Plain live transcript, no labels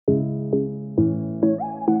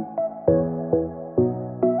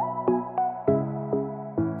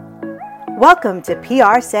Welcome to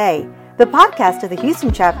PRSay, the podcast of the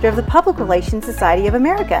Houston chapter of the Public Relations Society of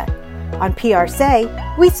America. On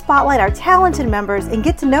PRSay, we spotlight our talented members and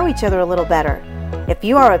get to know each other a little better. If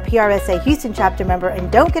you are a PRSA Houston chapter member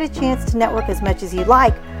and don't get a chance to network as much as you'd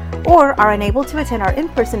like, or are unable to attend our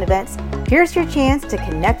in-person events, here's your chance to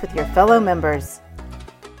connect with your fellow members.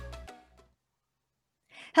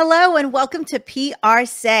 Hello and welcome to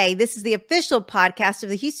PRSay. This is the official podcast of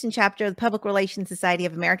the Houston chapter of the Public Relations Society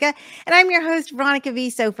of America, and I'm your host, Veronica V.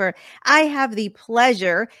 Sofer. I have the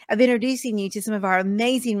pleasure of introducing you to some of our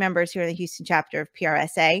amazing members here in the Houston chapter of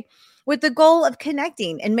PRSA, with the goal of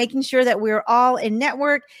connecting and making sure that we're all in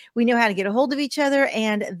network, we know how to get a hold of each other,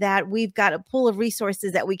 and that we've got a pool of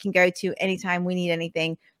resources that we can go to anytime we need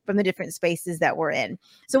anything from the different spaces that we're in.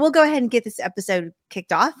 So we'll go ahead and get this episode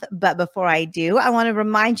kicked off. But before I do, I want to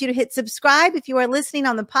remind you to hit subscribe if you are listening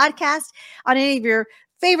on the podcast on any of your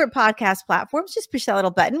favorite podcast platforms. Just push that little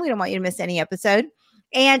button. We don't want you to miss any episode.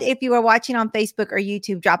 And if you are watching on Facebook or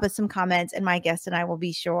YouTube, drop us some comments and my guest and I will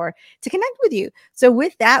be sure to connect with you. So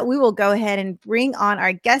with that, we will go ahead and bring on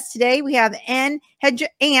our guest today. We have Ann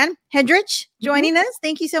Hedrich joining us.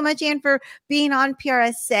 Thank you so much, Ann, for being on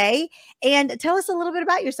PRSA. And tell us a little bit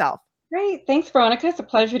about yourself. Great. Thanks, Veronica. It's a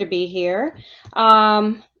pleasure to be here.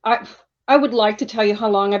 I would like to tell you how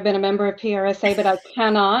long I've been a member of PRSA, but I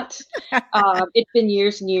cannot. It's been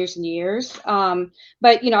years and years and years.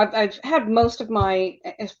 But, you know, I've had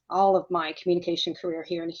all of my communication career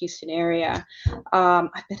here in the Houston area.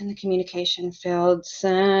 I've been in the communication field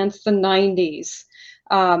since the 90's.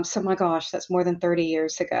 So my gosh, that's more than 30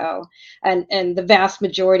 years ago. And the vast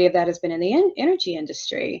majority of that has been in the energy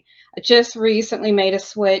industry. I just recently made a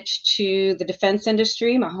switch to the defense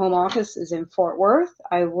industry. My home office is in Fort Worth.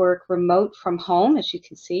 I work remote from home, as you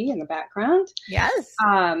can see in the background. Yes.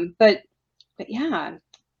 But yeah.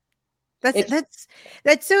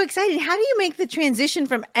 That's so exciting. How do you make the transition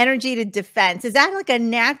from energy to defense? Is that like a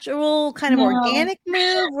natural kind of organic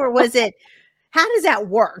move, or how does that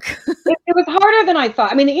work? It was harder than I thought.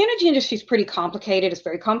 I mean, the energy industry is pretty complicated. It's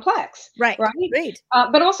very complex. Right.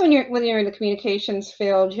 But also when you're in the communications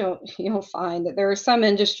field, you'll find that there are some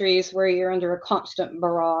industries where you're under a constant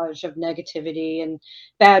barrage of negativity and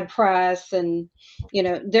bad press and,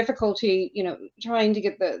 difficulty, trying to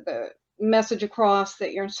get the message across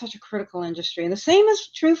that you're in such a critical industry. And the same is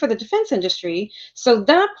true for the defense industry. So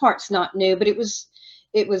that part's not new, but it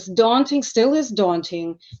was daunting, still is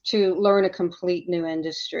daunting, to learn a complete new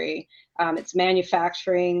industry. It's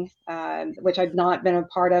manufacturing, which I've not been a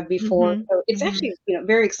part of before. Mm-hmm. So it's actually,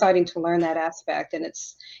 very exciting to learn that aspect. And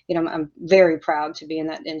it's, I'm very proud to be in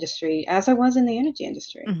that industry, as I was in the energy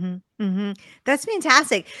industry. Mm-hmm. Mm-hmm. That's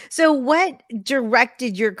fantastic. So what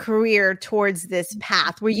directed your career towards this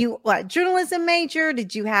path? Were you a journalism major?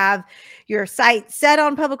 Did you have your sight set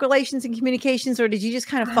on public relations and communications, or did you just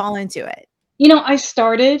kind of fall into it? I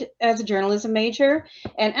started as a journalism major,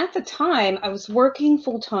 and at the time I was working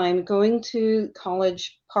full-time, going to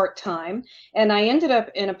college part-time, and I ended up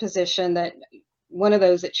in a position that one of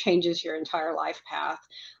those that changes your entire life path.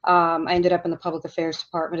 I ended up in the Public Affairs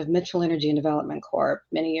Department of Mitchell Energy and Development Corp.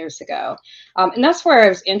 many years ago. And that's where I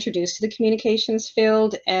was introduced to the communications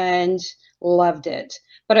field and loved it.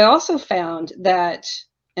 But I also found that,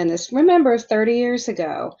 and this, remember, 30 years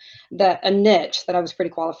ago, that a niche that I was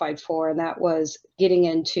pretty qualified for, and that was getting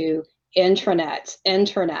into intranets,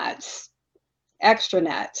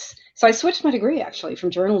 extranets. So I switched my degree actually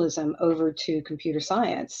from journalism over to computer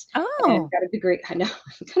science. Oh, and got a degree. I know,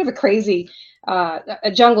 kind of a crazy,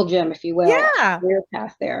 a jungle gym, if you will. Yeah. Career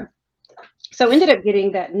path there. So ended up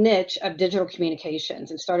getting that niche of digital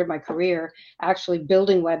communications and started my career actually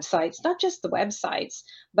building websites, not just the websites,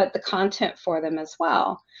 but the content for them as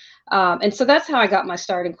well. And so that's how I got my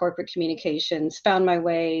start in corporate communications, found my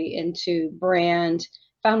way into brand,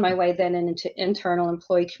 found my way then into internal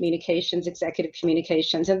employee communications, executive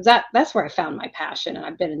communications. And that's where I found my passion. And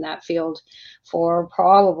I've been in that field for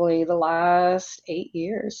probably the last 8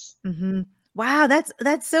 years. Mm-hmm. Wow,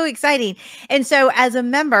 that's so exciting. And so as a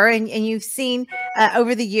member, and you've seen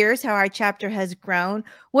over the years how our chapter has grown,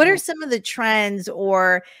 what are some of the trends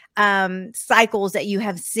or cycles that you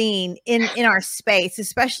have seen in our space,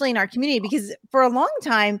 especially in our community? Because for a long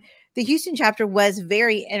time, the Houston chapter was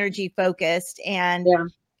very energy focused. And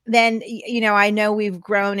then, I know we've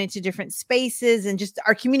grown into different spaces, and just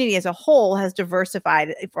our community as a whole has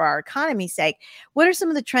diversified for our economy's sake. What are some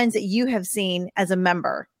of the trends that you have seen as a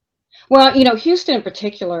member? Well, Houston in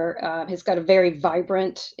particular has got a very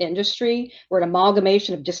vibrant industry. We're an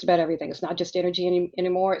amalgamation of just about everything. It's not just energy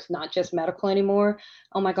anymore. It's not just medical anymore.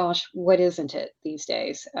 Oh my gosh, what isn't it these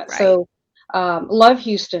days? Right. So Love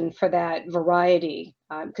Houston for that variety,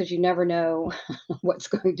 because you never know what's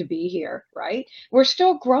going to be here, right? We're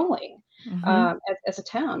still growing Hmm. as a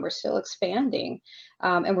town. We're still expanding,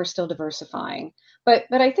 and we're still diversifying. But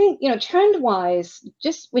I think, trend wise,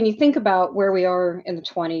 just when you think about where we are in the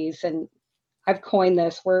 20s, and I've coined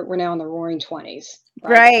this, we're now in the roaring 20s,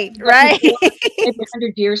 right? Right, What we right. were maybe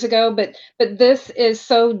 100 years ago, but this is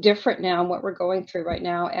so different now, what we're going through right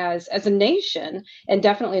now as a nation, and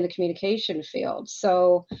definitely in the communication field.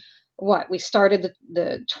 So what we started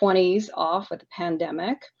the 20s off with the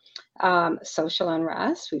pandemic, social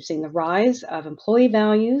unrest. We've seen the rise of employee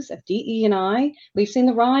values, of DE&I. We've seen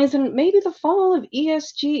the rise and maybe the fall of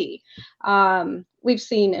ESG. We've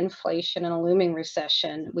seen inflation and a looming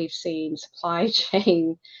recession. We've seen supply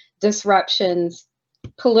chain disruptions,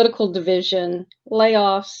 political division,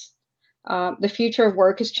 layoffs. The future of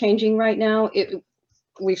work is changing right now.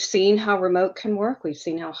 We've seen how remote can work. We've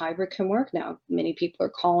seen how hybrid can work. Now, many people are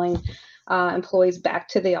calling employees back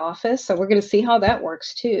to the office. So we're going to see how that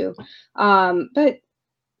works too. But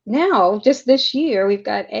now, just this year, we've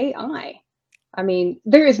got AI. I mean,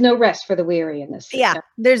 there is no rest for the weary in this. Yeah,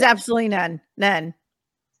 there's absolutely none. None.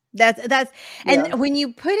 That's and Yeah. when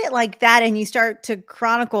you put it like that and you start to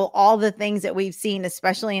chronicle all the things that we've seen,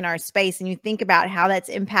 especially in our space, and you think about how that's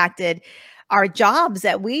impacted our jobs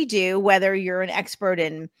that we do, whether you're an expert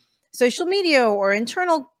in social media or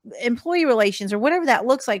internal employee relations or whatever that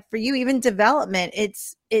looks like for you, even development,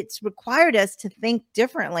 it's required us to think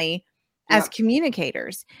differently as Yeah.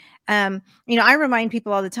 communicators. I remind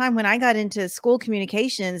people all the time, when I got into school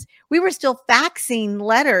communications, we were still faxing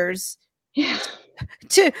letters Yeah.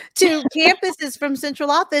 to campuses from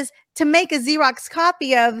central office to make a Xerox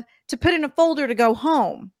copy of, to put in a folder to go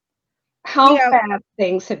home. How fast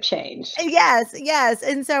things have changed. Yes, yes.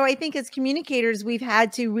 And so I think as communicators, we've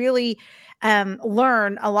had to really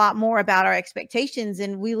learn a lot more about our expectations.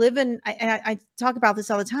 And we live in, I talk about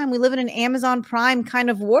this all the time, we live in an Amazon Prime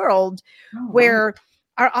kind of world Oh, right. where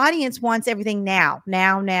our audience wants everything now,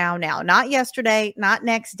 not yesterday, not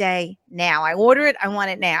next day, now. I order it, I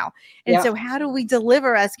want it now. And Yeah. so how do we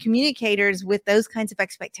deliver as communicators with those kinds of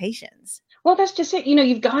expectations? Well, that's just it.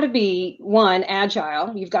 You've got to be one,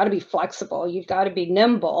 agile. You've got to be flexible. You've got to be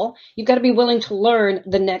nimble. You've got to be willing to learn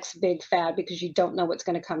the next big fad because you don't know what's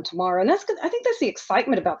going to come tomorrow. And that's good. I think that's the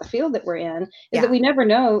excitement about the field that we're in, is that Yeah. we never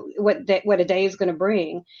know what a day is going to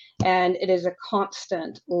bring, and it is a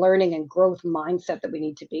constant learning and growth mindset that we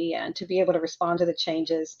need to be in to be able to respond to the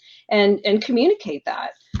changes and communicate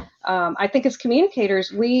that. I think as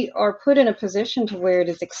communicators, we are put in a position to where it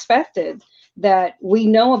is expected that we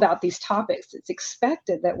know about these topics. It's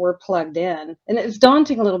expected that we're plugged in, and it's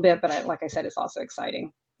daunting a little bit, but like I said, it's also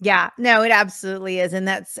exciting. Yeah, no, it absolutely is. And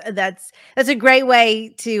that's a great way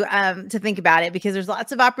to think about it, because there's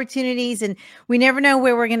lots of opportunities and we never know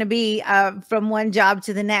where we're going to be from one job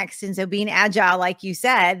to the next. And so being agile, like you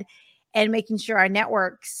said, and making sure our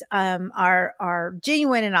networks are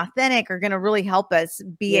genuine and authentic are going to really help us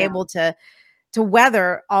be Yeah. able to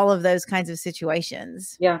weather all of those kinds of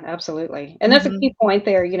situations. Yeah, absolutely. And that's a Mhm. key point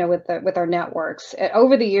there, with our networks.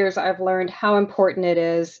 Over the years, I've learned how important it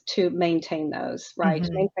is to maintain those, right? To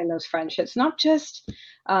Mhm. maintain those friendships, not just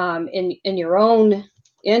in your own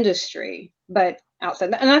industry, but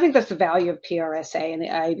outside. And I think that's the value of PRSA and the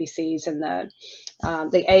IABCs and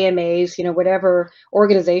the AMAs, whatever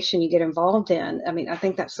organization you get involved in. I mean, I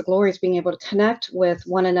think that's the glory, is being able to connect with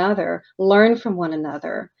one another, learn from one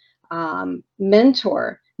another,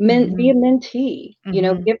 mentor, be Mhm. a mentee,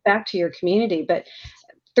 Mhm. give back to your community. But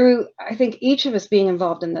through, I think, each of us being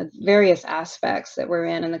involved in the various aspects that we're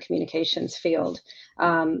in the communications field,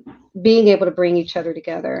 um, being able to bring each other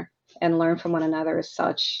together and learn from one another is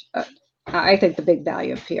such, I think, the big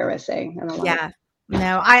value of PRSA in the long. Yeah.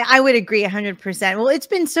 No, I would agree 100%. Well, it's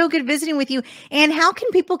been so good visiting with you. And how can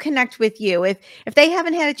people connect with you if they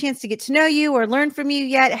haven't had a chance to get to know you or learn from you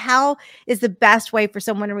yet? How is the best way for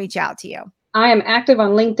someone to reach out to you? I am active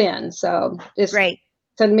on LinkedIn, so just Great.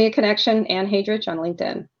 send me a connection, Ann Hedrich on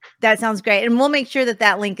LinkedIn. That sounds great. And we'll make sure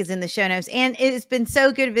that link is in the show notes. And it's been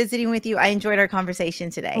so good visiting with you. I enjoyed our conversation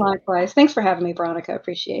today. Likewise. Thanks for having me, Veronica.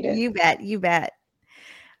 Appreciate it. You bet. You bet.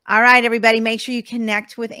 All right, everybody, make sure you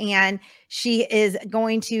connect with Ann. She is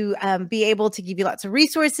going to be able to give you lots of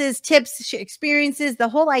resources, tips, experiences. The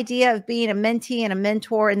whole idea of being a mentee and a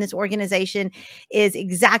mentor in this organization is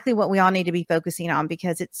exactly what we all need to be focusing on,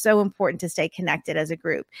 because it's so important to stay connected as a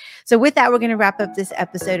group. So with that, we're going to wrap up this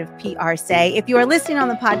episode of PR Say. If you are listening on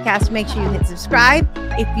the podcast, make sure you hit subscribe.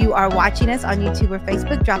 If you are watching us on YouTube or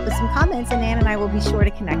Facebook, drop us some comments, and Ann and I will be sure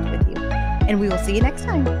to connect with you. And we will see you next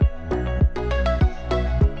time.